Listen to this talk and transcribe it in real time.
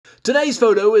Today's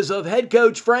photo is of head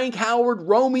coach Frank Howard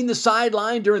roaming the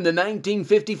sideline during the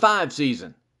 1955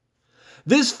 season.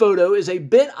 This photo is a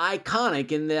bit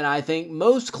iconic in that I think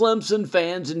most Clemson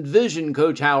fans envision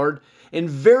Coach Howard in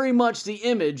very much the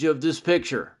image of this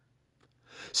picture.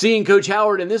 Seeing Coach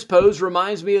Howard in this pose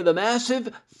reminds me of the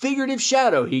massive figurative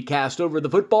shadow he cast over the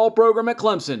football program at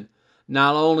Clemson,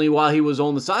 not only while he was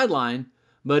on the sideline,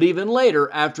 but even later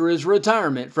after his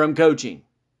retirement from coaching.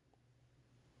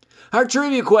 Our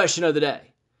trivia question of the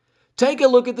day. Take a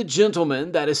look at the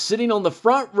gentleman that is sitting on the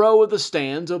front row of the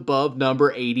stands above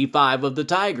number 85 of the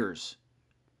Tigers.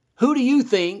 Who do you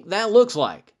think that looks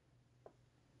like?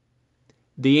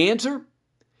 The answer?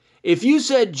 If you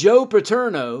said Joe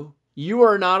Paterno, you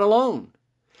are not alone.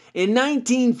 In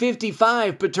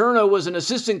 1955, Paterno was an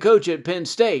assistant coach at Penn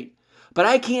State, but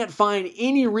I can't find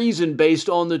any reason based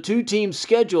on the two teams'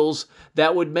 schedules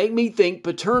that would make me think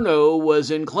Paterno was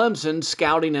in Clemson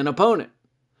scouting an opponent.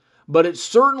 But it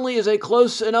certainly is a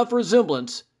close enough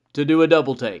resemblance to do a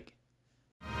double take.